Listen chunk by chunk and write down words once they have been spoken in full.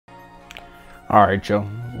All right, y'all,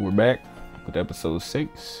 we're back with episode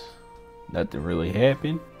 6. Nothing really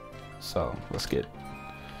happened, so let's get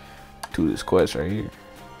to this quest right here.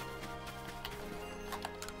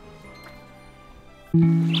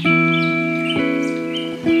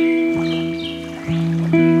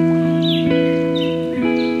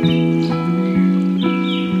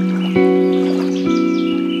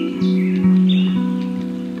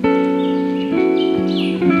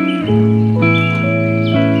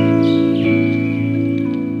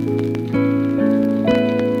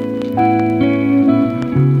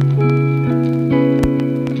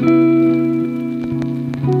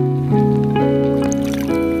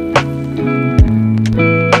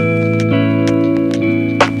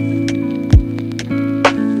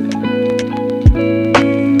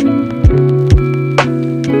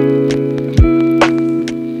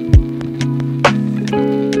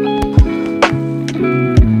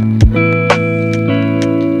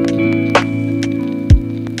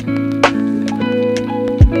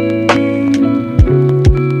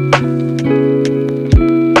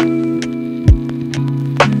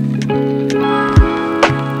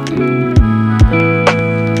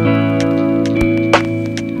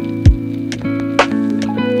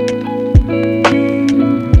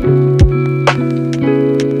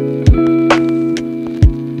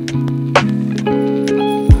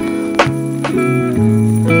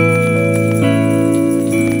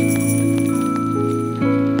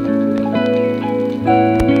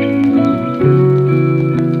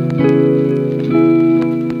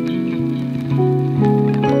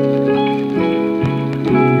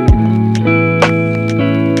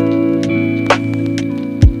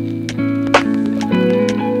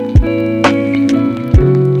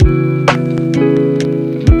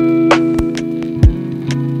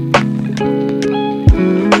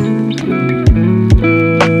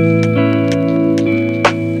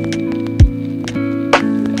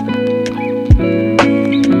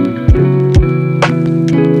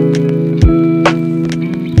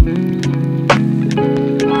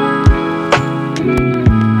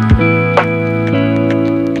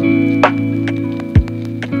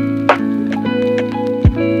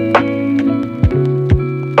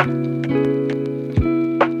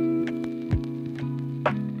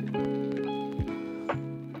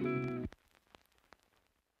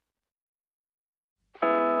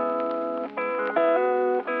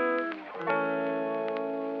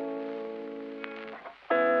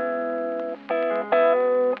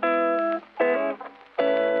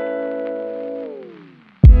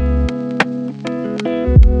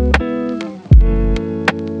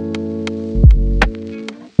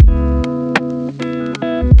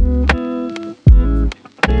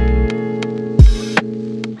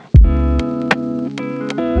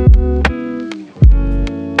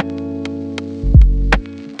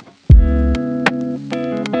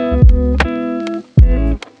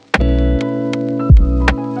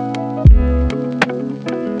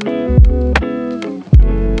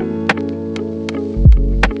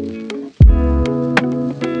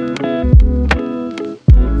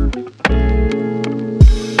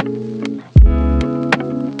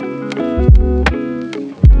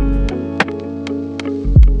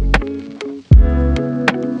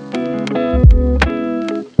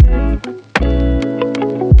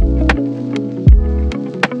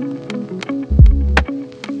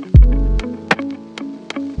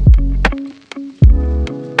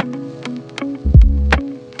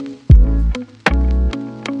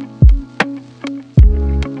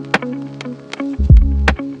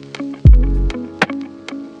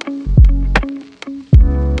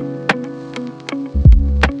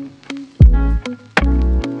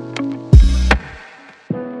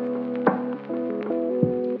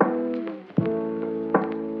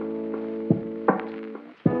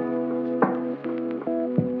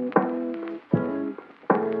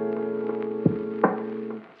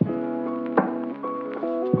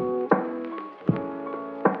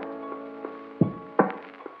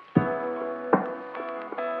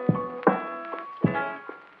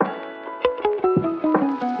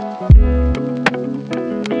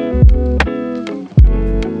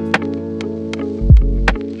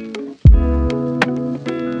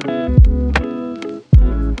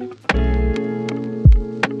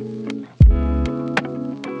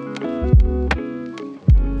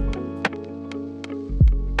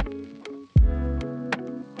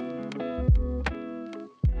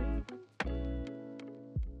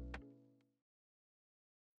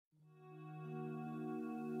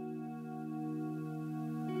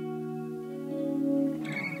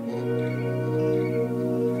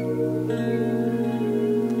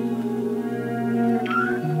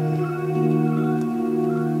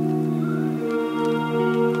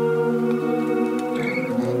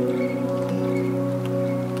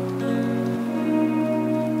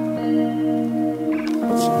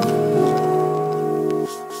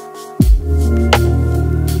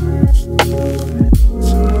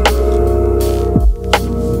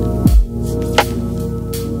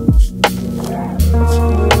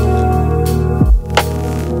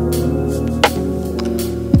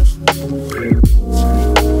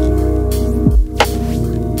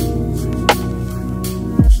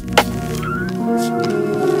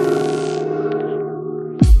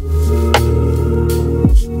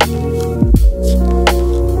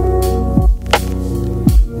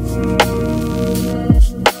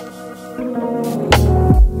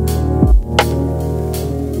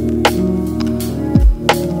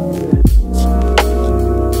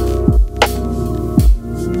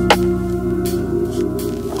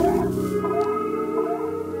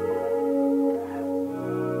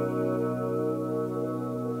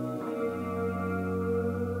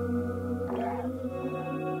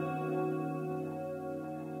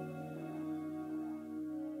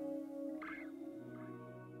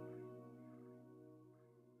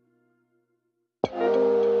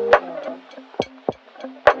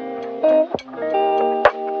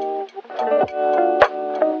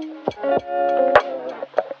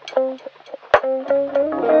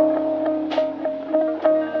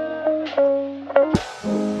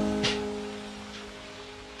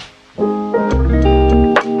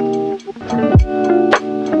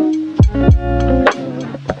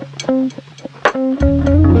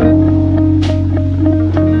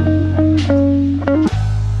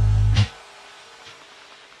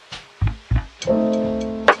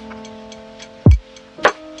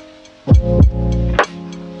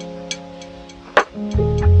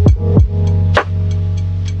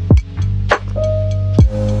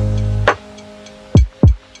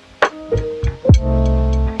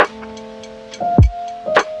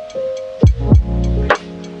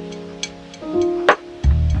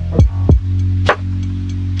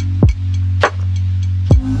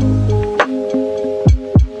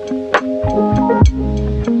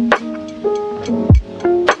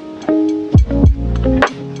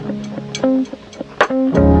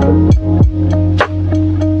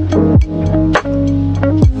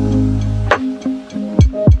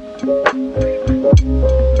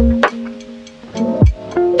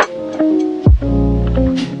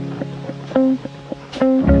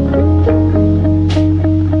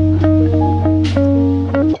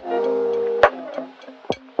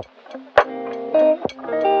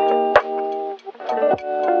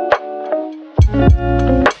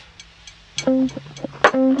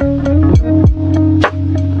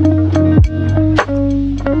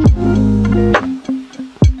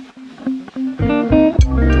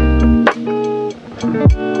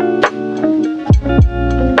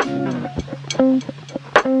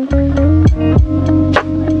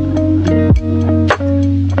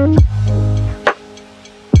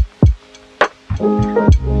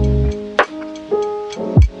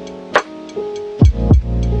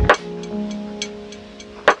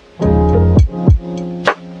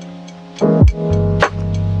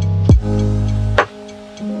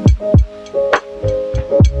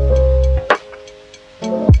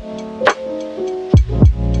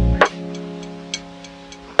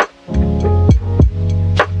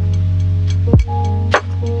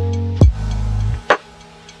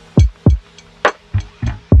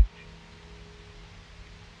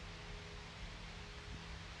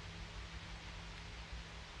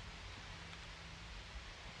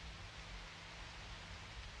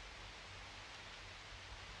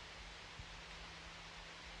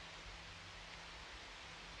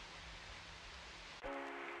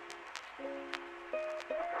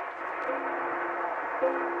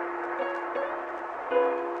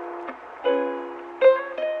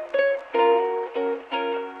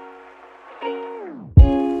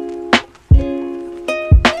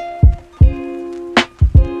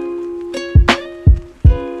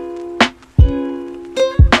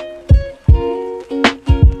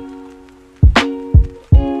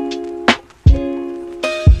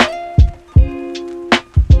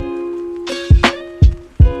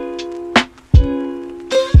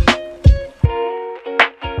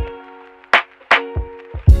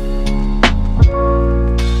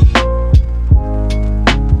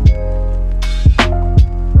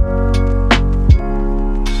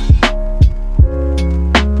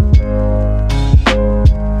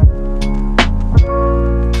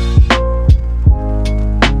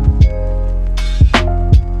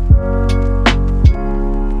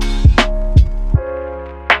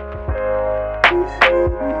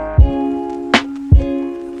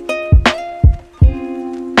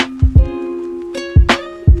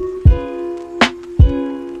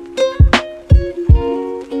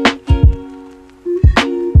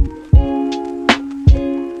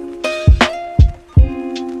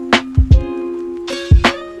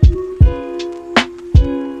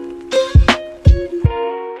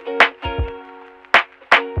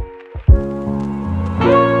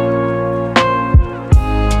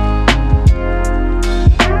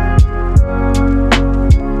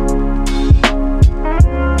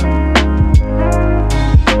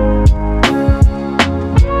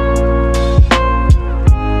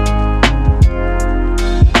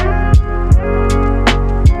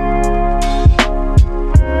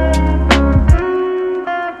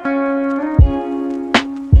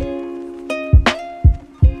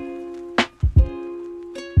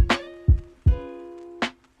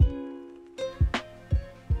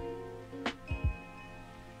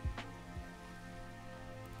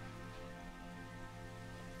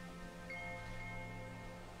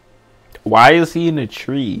 Why is he in a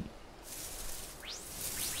tree?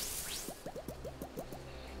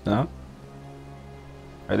 No?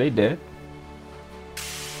 Are they dead?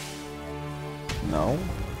 No.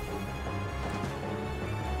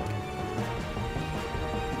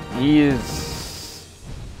 He is...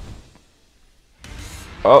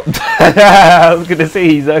 Oh, I was gonna say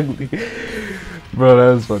he's ugly. Bro,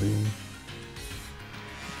 that was funny.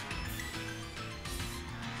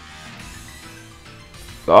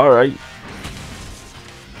 Alright.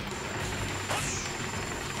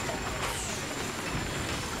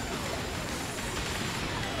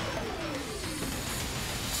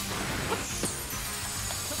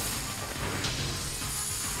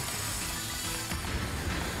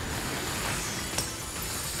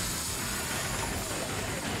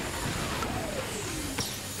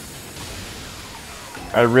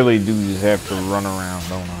 I really do just have to run around,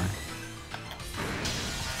 don't I?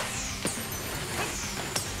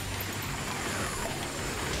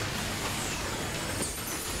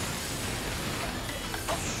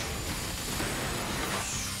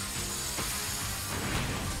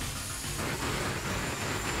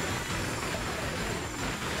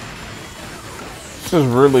 This is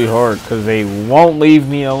really hard because they won't leave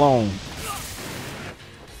me alone.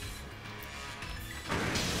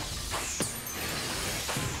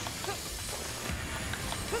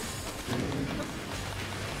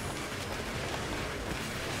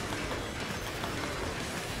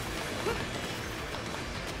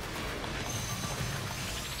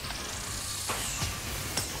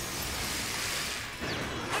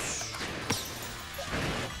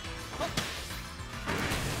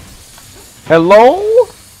 Hello?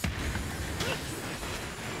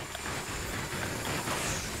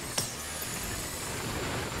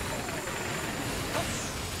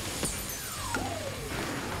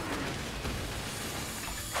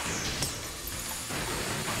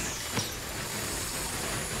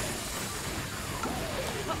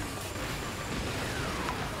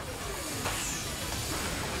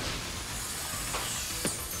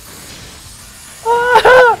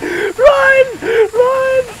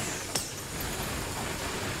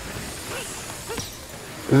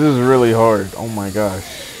 This is really hard. Oh my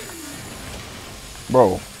gosh.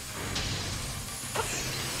 Bro.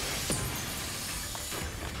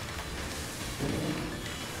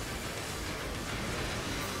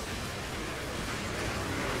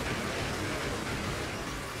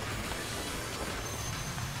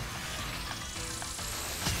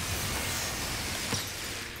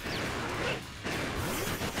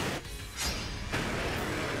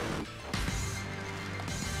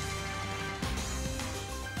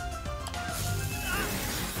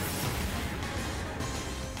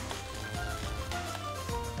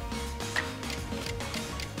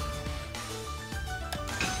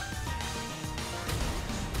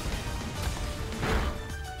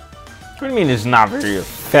 What do you mean it's not very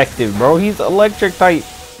effective, bro? He's electric type.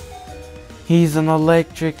 He's an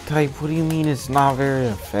electric type. What do you mean it's not very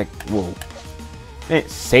effective? Whoa. I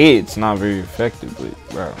didn't say it's not very effective, but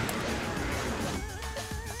bro.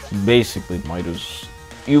 Basically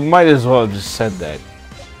you might as well have just said that.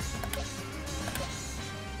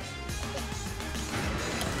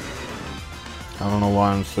 I don't know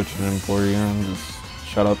why I'm switching in Porygon. Just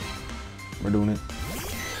shut up. We're doing it.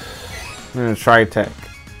 I'm gonna try attack.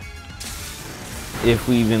 If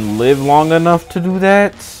we even live long enough to do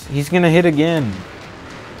that, he's gonna hit again.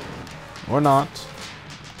 Or not.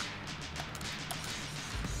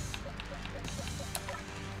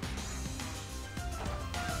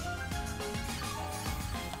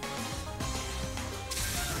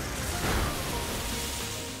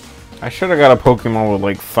 I should have got a Pokemon with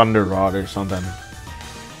like Thunder Rod or something.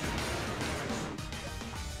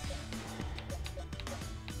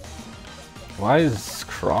 Why is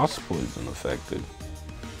Cross Poison affected?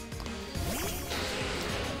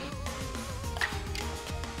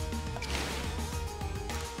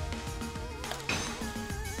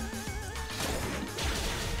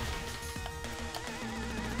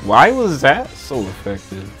 Why was that so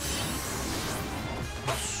effective?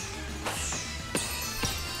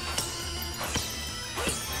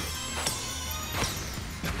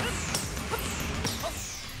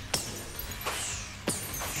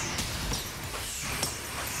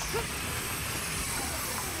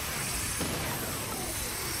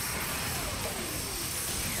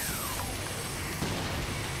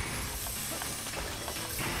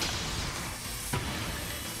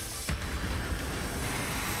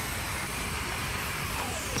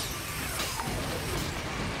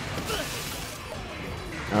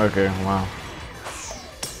 Okay, wow.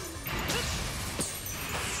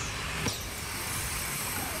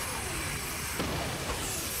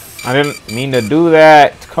 I didn't mean to do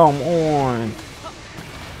that. Come on.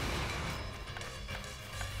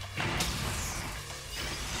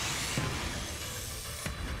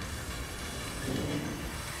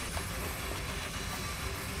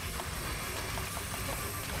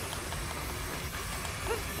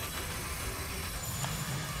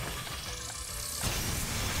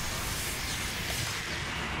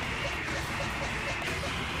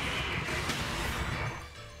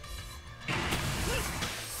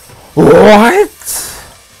 What?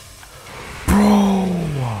 Bro.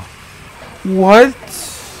 What?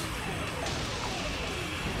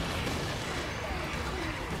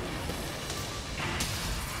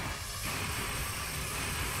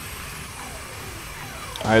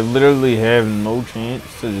 I literally have no chance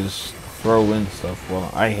to just throw in stuff. Well,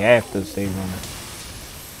 I have to save on it.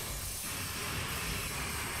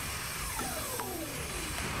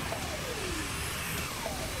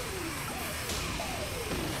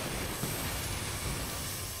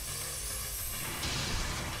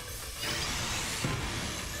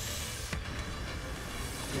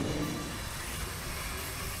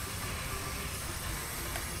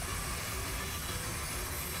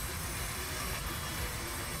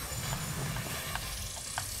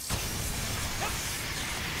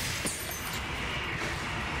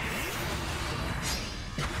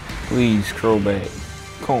 Please, Crobat.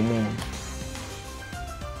 Come on.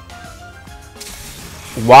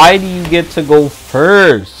 Why do you get to go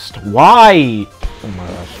first? Why? Oh my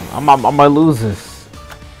gosh. I'm gonna lose this.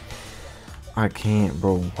 I can't,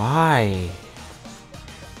 bro. Why?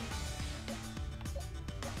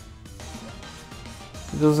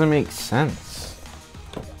 It doesn't make sense.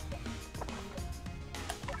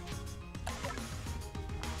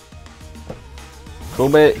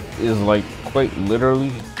 Crobat is like quite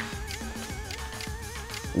literally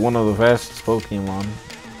one of the fastest Pokemon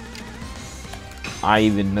I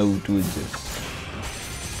even know to exist.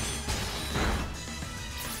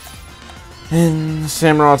 And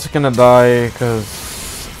Samurott's gonna die because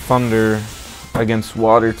Thunder against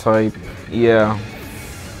Water type. Yeah.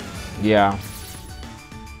 Yeah.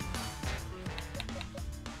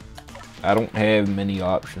 I don't have many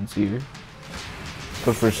options here.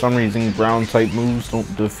 But for some reason, Ground type moves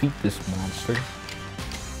don't defeat this monster.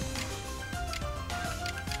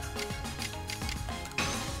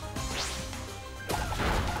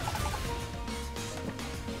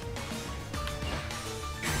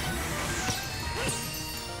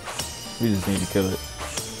 We just need to kill it.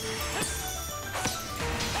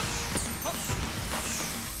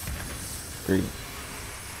 Great.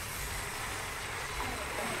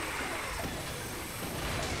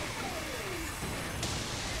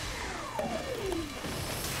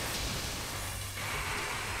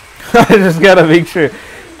 I just gotta make sure,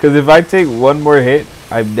 because if I take one more hit,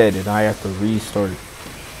 I'm dead and I have to restart.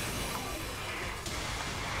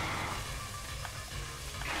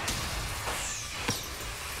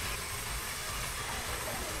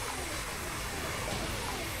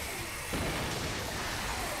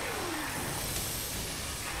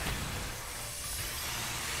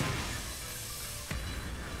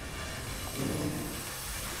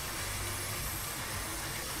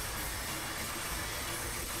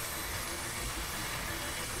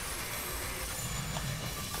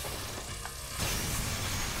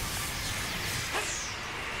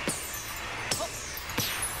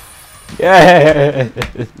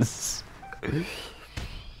 Yes.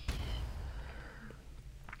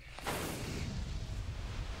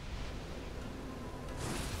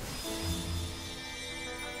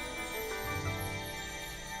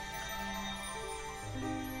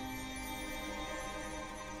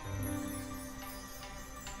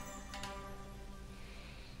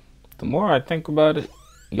 The more I think about it,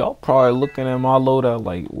 y'all probably looking at my loadout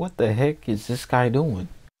like, what the heck is this guy doing?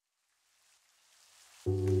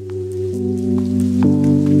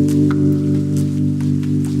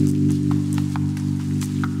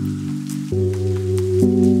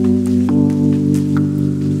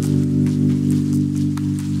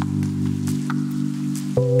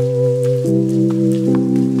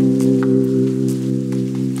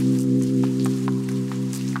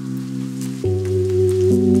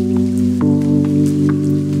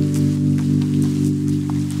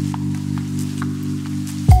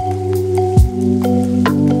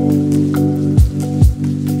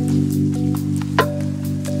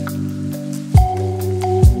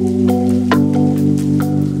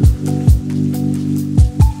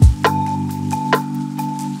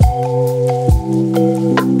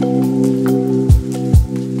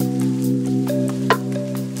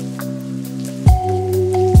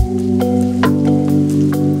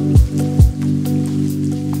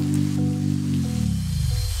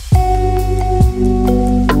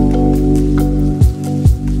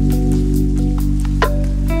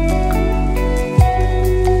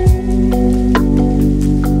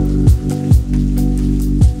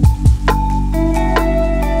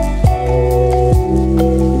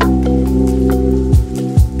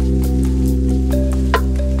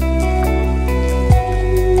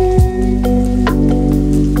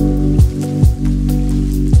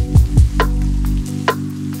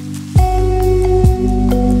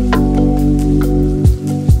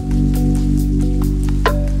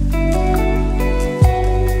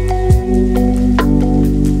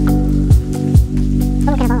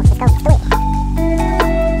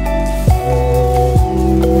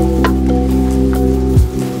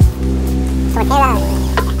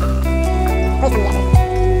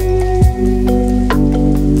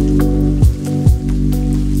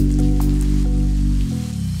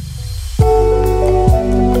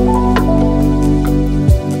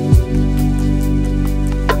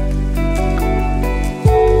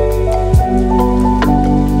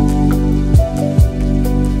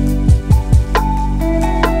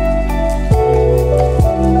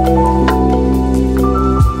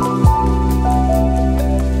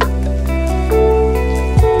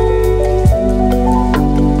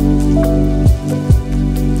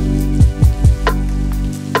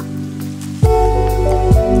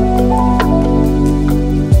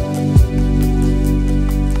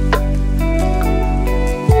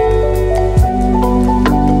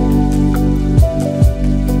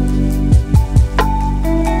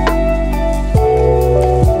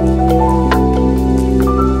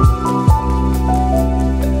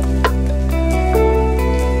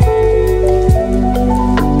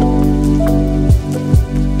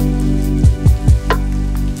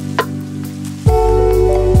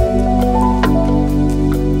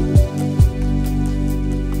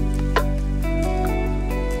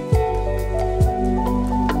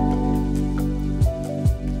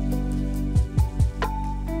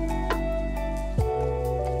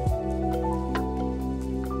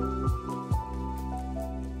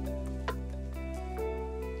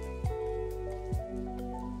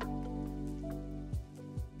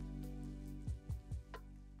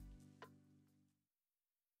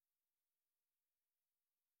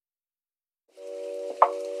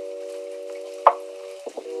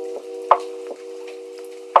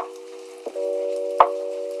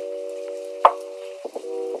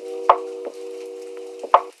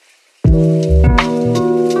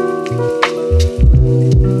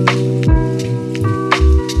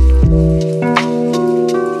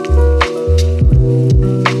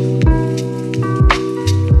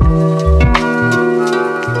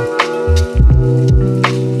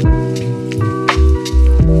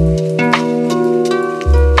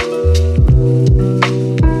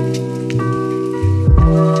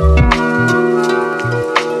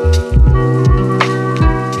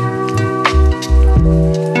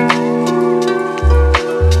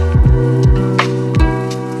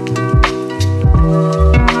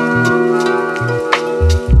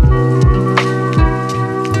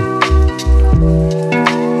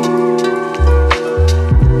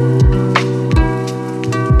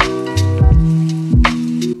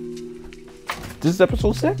 This is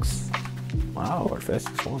episode 6? Wow, our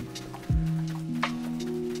fastest one.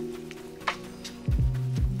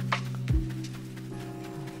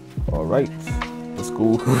 Alright, let's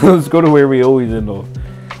go. Let's go to where we always end off.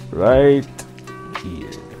 Right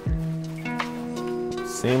here.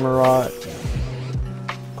 Samurott.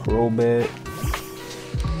 Crobat.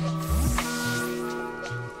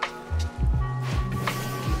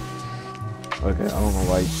 Okay, I don't know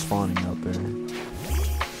why he's spawning out there.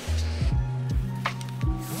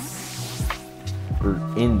 Or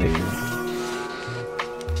in there.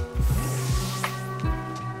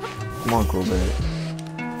 Come on, Crobat.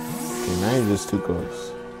 Okay, now you're just too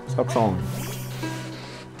close. Stop trolling.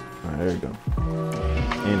 Alright, there you go.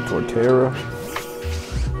 And Torterra.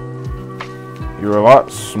 You're a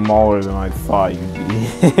lot smaller than I thought you'd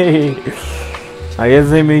be. I guess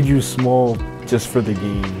they made you small just for the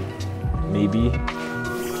game. Maybe.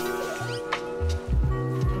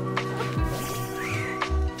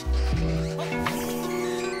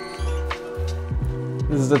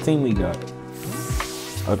 This is the team we got.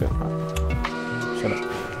 Okay. Shut up.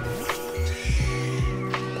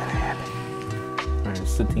 Alright,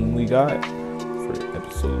 it's the team we got for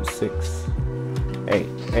episode 6.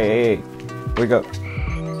 Hey. Wake up.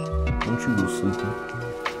 Don't you go sleeping.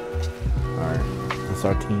 Alright, that's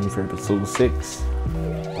our team for episode 6.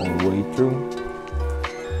 All the way through.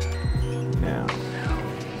 Now,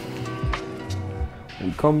 when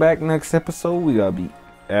we come back next episode, we gotta beat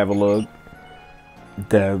Avalugg.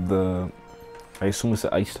 I assume it's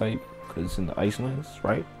the ice type, because it's in the ice lands,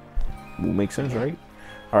 right? Will make sense, right?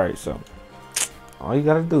 Alright, so all you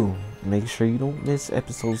gotta do, make sure you don't miss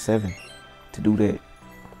episode 7. To do that,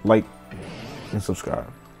 like and subscribe.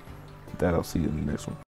 With that, I'll see you in the next one.